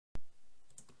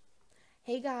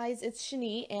Hey guys, it's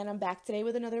Shani and I'm back today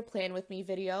with another Plan With Me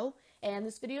video. And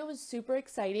this video is super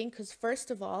exciting because first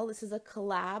of all, this is a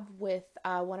collab with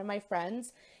one of my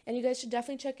friends and you guys should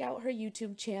definitely check out her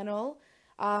YouTube channel.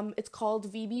 It's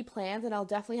called VB Plans and I'll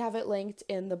definitely have it linked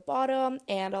in the bottom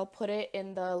and I'll put it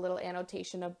in the little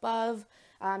annotation above.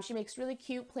 She makes really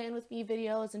cute Plan With Me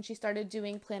videos and she started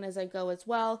doing Plan As I Go as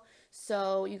well.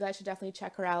 So you guys should definitely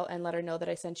check her out and let her know that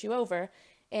I sent you over.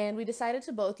 And we decided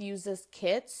to both use this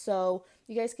kit so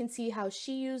you guys can see how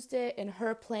she used it in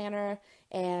her planner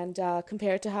and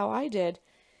compare it to how I did.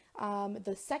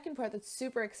 The second part that's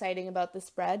super exciting about the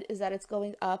spread is that it's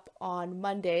going up on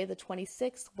Monday, the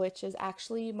 26th, which is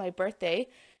actually my birthday.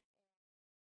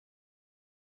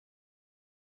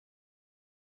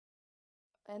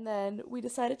 And then we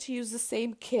decided to use the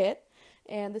same kit.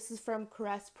 And this is from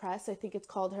CaressPress. I think it's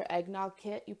called her Eggnog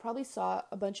kit. You probably saw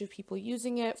a bunch of people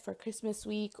using it for Christmas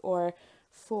week or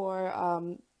for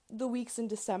the weeks in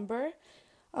December.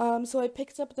 So I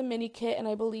picked up the mini kit, and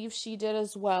I believe she did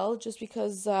as well, just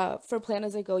because for Plan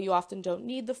As I Go, you often don't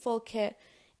need the full kit.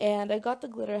 And I got the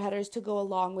glitter headers to go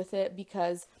along with it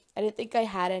because I didn't think I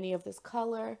had any of this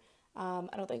color. I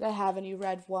don't think I have any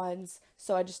red ones,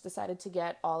 so I just decided to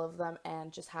get all of them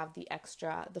and just have the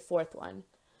extra, the fourth one.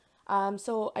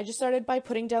 So I just started by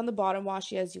putting down the bottom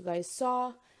washi as you guys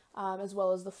saw, as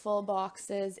well as the full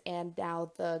boxes and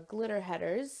now the glitter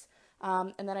headers.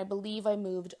 And then I believe I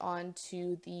moved on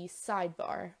to the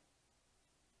sidebar.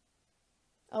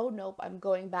 Oh nope, I'm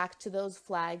going back to those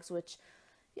flags, which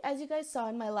as you guys saw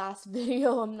in my last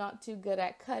video, I'm not too good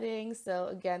at cutting. So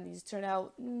again, these turn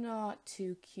out not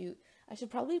too cute. I should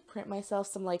probably print myself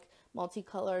some like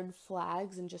multicolored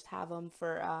flags and just have them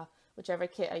for whichever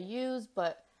kit I use,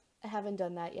 but I haven't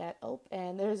done that yet. Oh,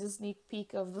 and there's a sneak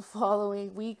peek of the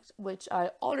following week, which I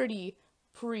already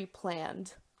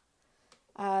pre-planned.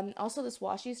 Also, this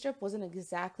washi strip wasn't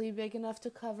exactly big enough to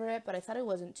cover it, but I thought it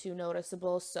wasn't too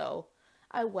noticeable, so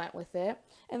I went with it.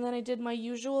 And then I did my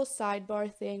usual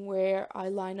sidebar thing where I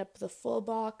line up the full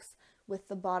box with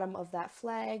the bottom of that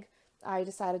flag. I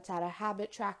decided to add a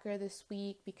habit tracker this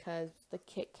week because the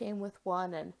kit came with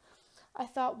one, and I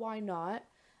thought, why not?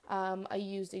 I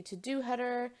used a to-do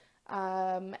header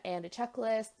and a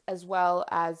checklist, as well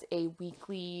as a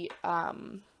weekly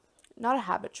not a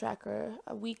habit tracker,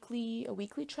 a weekly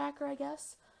tracker, I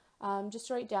guess. Just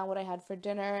to write down what I had for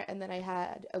dinner, and then I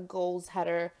had a goals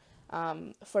header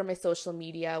for my social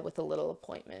media with a little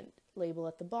appointment label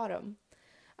at the bottom.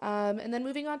 And then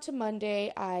moving on to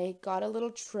Monday, I got a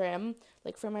little trim,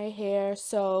 like for my hair,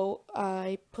 so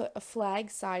I put a flag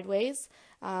sideways,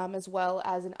 as well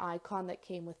as an icon that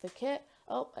came with the kit.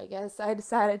 Oh, I guess I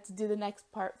decided to do the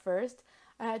next part first.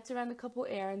 I had to run a couple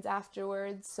errands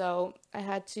afterwards, so I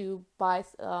had to buy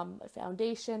a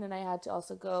foundation, and I had to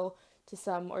also go to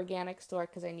some organic store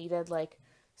because I needed like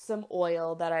some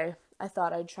oil that I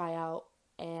thought I'd try out.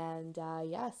 And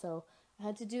yeah, so I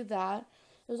had to do that.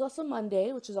 It was also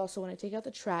Monday, which is also when I take out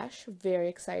the trash. Very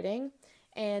exciting.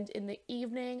 And in the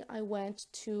evening, I went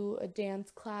to a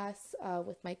dance class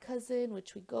with my cousin,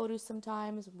 which we go to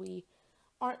sometimes. We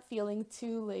aren't feeling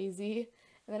too lazy.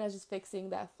 And then I was just fixing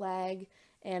that flag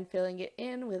and filling it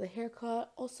in with a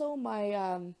haircut. Also,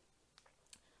 my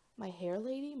hair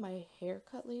lady, my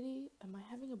haircut lady, am I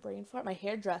having a brain fart? My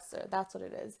hairdresser, that's what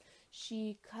it is.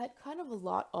 She cut kind of a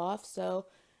lot off, so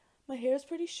my hair is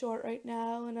pretty short right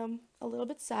now, and I'm a little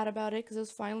bit sad about it because it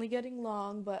was finally getting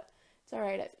long, but it's all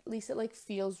right. At least it like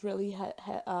feels really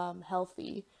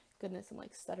healthy. Goodness, I'm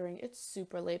like stuttering. It's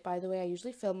super late, by the way. I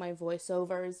usually film my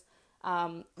voiceovers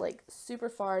like super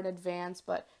far in advance,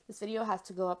 but this video has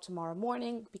to go up tomorrow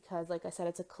morning because, like I said,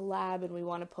 it's a collab and we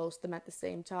want to post them at the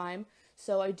same time.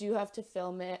 So I do have to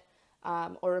film it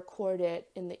or record it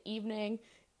in the evening.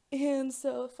 And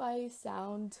so if I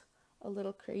sound a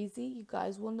little crazy, you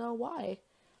guys will know why.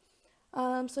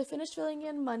 So I finished filling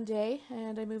in Monday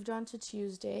and I moved on to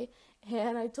Tuesday.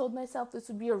 And I told myself this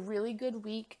would be a really good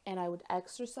week and I would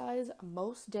exercise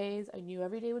most days. I knew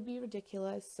every day would be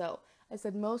ridiculous. So I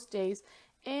said most days.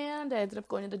 And I ended up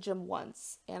going to the gym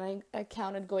once. And I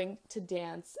counted going to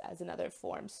dance as another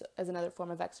form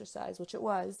of exercise, which it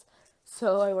was.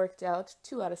 So I worked out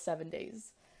 2 out of 7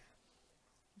 days.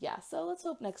 Yeah, so let's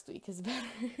hope next week is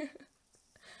better.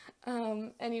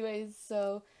 Anyways,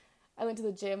 so I went to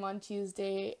the gym on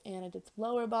Tuesday and I did some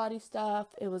lower body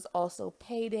stuff. It was also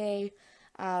payday.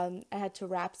 I had to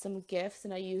wrap some gifts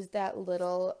and I used that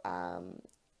little,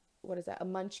 what is that, a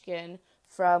munchkin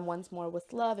from Once More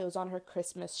with Love. It was on her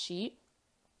Christmas sheet.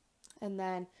 And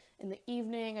then in the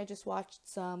evening, I just watched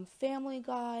some Family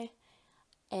Guy.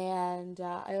 And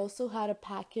I also had a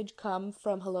package come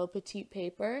from Hello Petite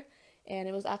Paper. and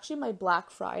it was actually my Black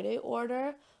Friday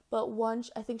order. But one,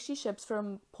 I think she ships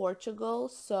from Portugal,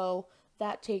 so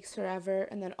that takes forever.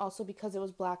 And then also because it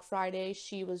was Black Friday,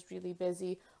 she was really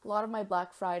busy. A lot of my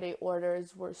Black Friday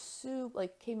orders were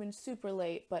came in super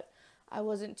late, but I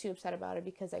wasn't too upset about it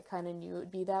because I kind of knew it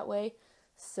would be that way.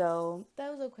 So that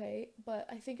was okay. But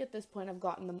I think at this point I've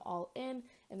gotten them all in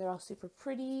and they're all super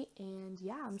pretty. And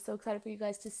yeah, I'm so excited for you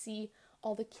guys to see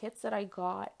all the kits that I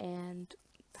got and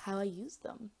how I use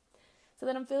them. So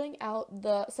then I'm filling out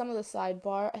some of the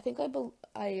sidebar. I think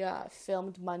I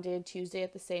filmed Monday and Tuesday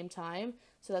at the same time,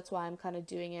 so that's why I'm kind of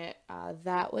doing it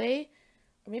that way.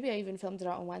 Or maybe I even filmed it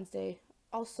out on Wednesday.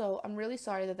 Also, I'm really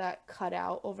sorry that cut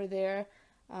out over there.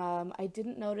 I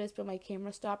didn't notice, but my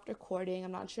camera stopped recording.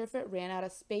 I'm not sure if it ran out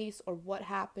of space or what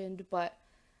happened, but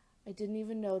I didn't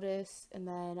even notice. And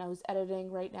then I was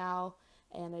editing right now,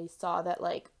 and I saw that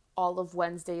like all of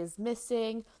Wednesday is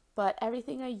missing, but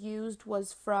everything I used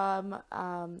was from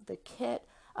the kit.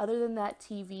 Other than that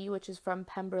TV, which is from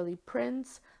Pemberley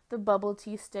Prints, the bubble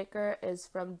tea sticker is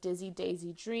from Dizzy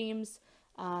Daisy Dreams.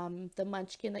 The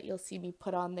munchkin that you'll see me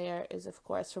put on there is, of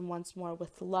course, from Once More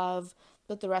with Love,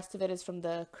 but the rest of it is from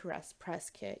the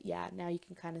CaressPress kit. Yeah, now you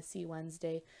can kind of see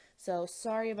Wednesday. So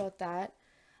sorry about that.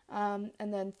 And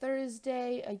then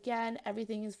Thursday, again,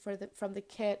 everything is from the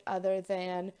kit other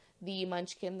than the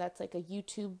munchkin that's like a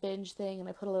YouTube binge thing, and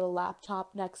I put a little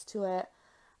laptop next to it.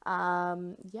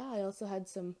 Yeah, I also had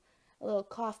a little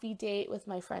coffee date with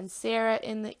my friend Sarah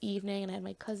in the evening, and I had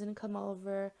my cousin come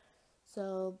over.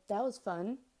 So that was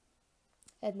fun.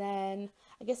 And then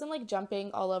I guess I'm like jumping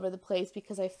all over the place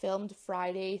because I filmed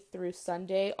Friday through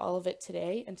Sunday, all of it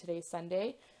today, and today's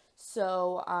Sunday.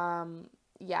 So,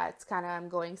 yeah, it's kind of, I'm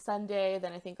going Sunday,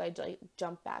 then I think I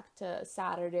jump back to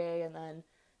Saturday and then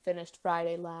finished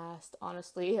Friday last.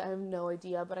 Honestly, I have no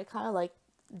idea, but I kind of like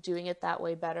doing it that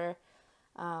way better.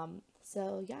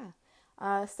 So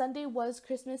yeah. Sunday was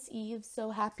Christmas Eve,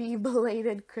 so happy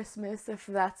belated Christmas if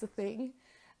that's a thing.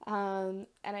 And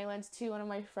I went to one of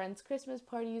my friend's Christmas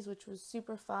parties, which was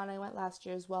super fun. I went last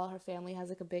year as well. Her family has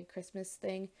like a big Christmas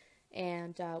thing,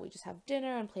 and we just have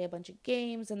dinner and play a bunch of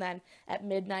games, and then at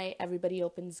midnight everybody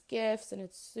opens gifts, and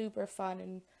it's super fun.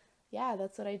 And yeah,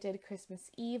 that's what I did Christmas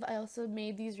Eve. I also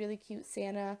made these really cute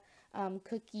Santa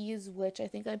cookies, which I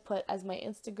think I put as my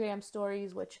Instagram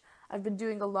stories, which I've been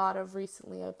doing a lot of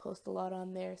recently. I post a lot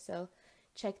on there, so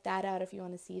check that out if you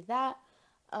want to see that.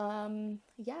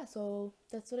 Yeah, so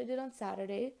that's what I did on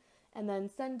Saturday. And then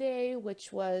Sunday,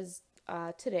 which was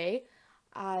today,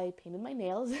 I painted my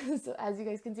nails. So as you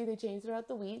guys can see, they change throughout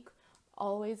the week.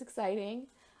 Always exciting.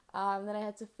 Then I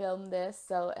had to film this,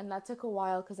 and that took a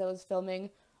while because I was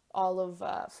filming all of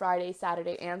Friday,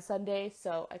 Saturday, and Sunday,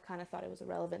 so I kind of thought it was a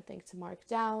relevant thing to mark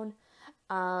down.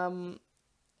 And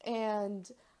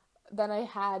then I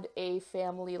had a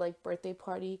family like birthday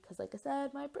party because, like I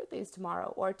said, my birthday is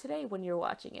tomorrow or today when you're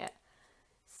watching it.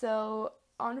 So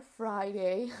on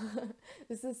Friday,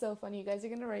 this is so funny. You guys are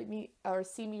gonna write me or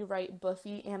see me write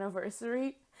Buffy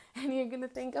anniversary, and you're gonna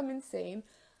think I'm insane.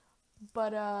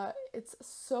 But it's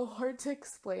so hard to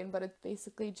explain. But it's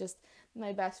basically just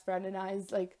my best friend and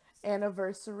I's like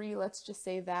anniversary. Let's just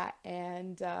say that.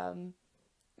 And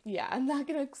yeah, I'm not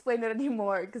gonna explain it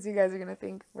anymore because you guys are gonna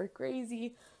think we're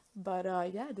crazy. But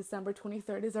yeah, December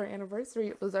 23rd is our anniversary.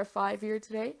 It was our 5-year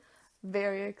today.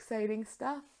 Very exciting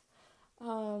stuff.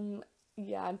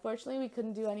 Yeah, unfortunately we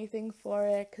couldn't do anything for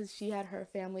it because she had her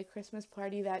family Christmas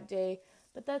party that day,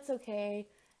 but that's okay.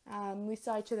 We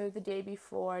saw each other the day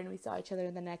before and we saw each other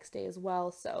the next day as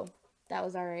well, so that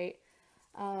was alright.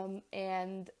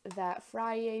 And that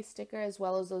Friday sticker, as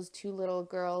well as those two little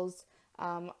girls,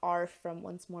 are from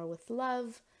Once More with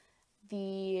Love.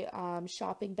 The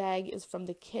shopping bag is from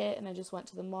the kit, and I just went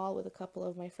to the mall with a couple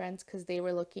of my friends because they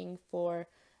were looking for,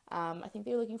 I think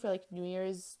they were looking for like New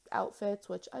Year's outfits,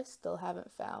 which I still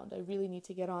haven't found. I really need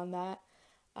to get on that.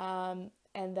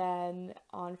 And then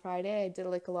on Friday, I did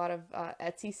like a lot of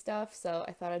Etsy stuff, so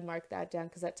I thought I'd mark that down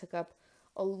because that took up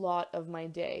a lot of my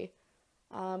day.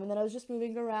 And then I was just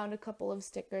moving around a couple of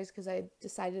stickers because I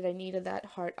decided I needed that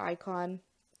heart icon.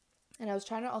 And I was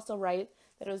trying to also write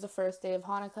that it was the first day of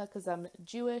Hanukkah because I'm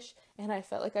Jewish, and I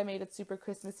felt like I made it super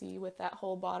Christmassy with that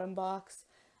whole bottom box.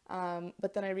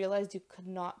 But then I realized you could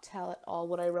not tell at all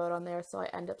what I wrote on there, so I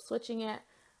ended up switching it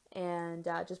and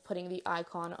just putting the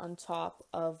icon on top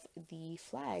of the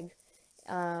flag.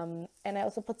 And I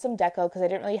also put some deco because I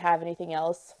didn't really have anything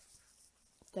else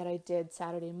that I did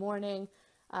Saturday morning.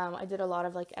 I did a lot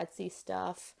of like Etsy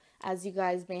stuff. As you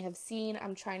guys may have seen,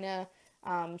 I'm trying to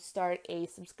start a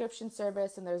subscription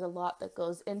service, and there's a lot that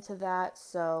goes into that.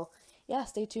 So yeah,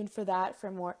 stay tuned for that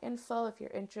for more info if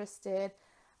you're interested.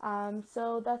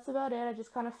 So that's about it. I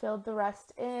just kind of filled the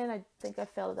rest in. I think I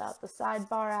filled out the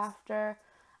sidebar after.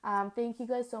 Thank you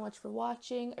guys so much for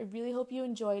watching. I really hope you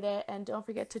enjoyed it, and don't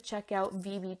forget to check out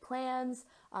VB Plans.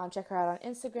 Check her out on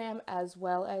Instagram as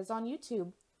well as on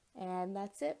YouTube. And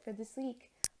that's it for this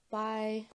week. Bye.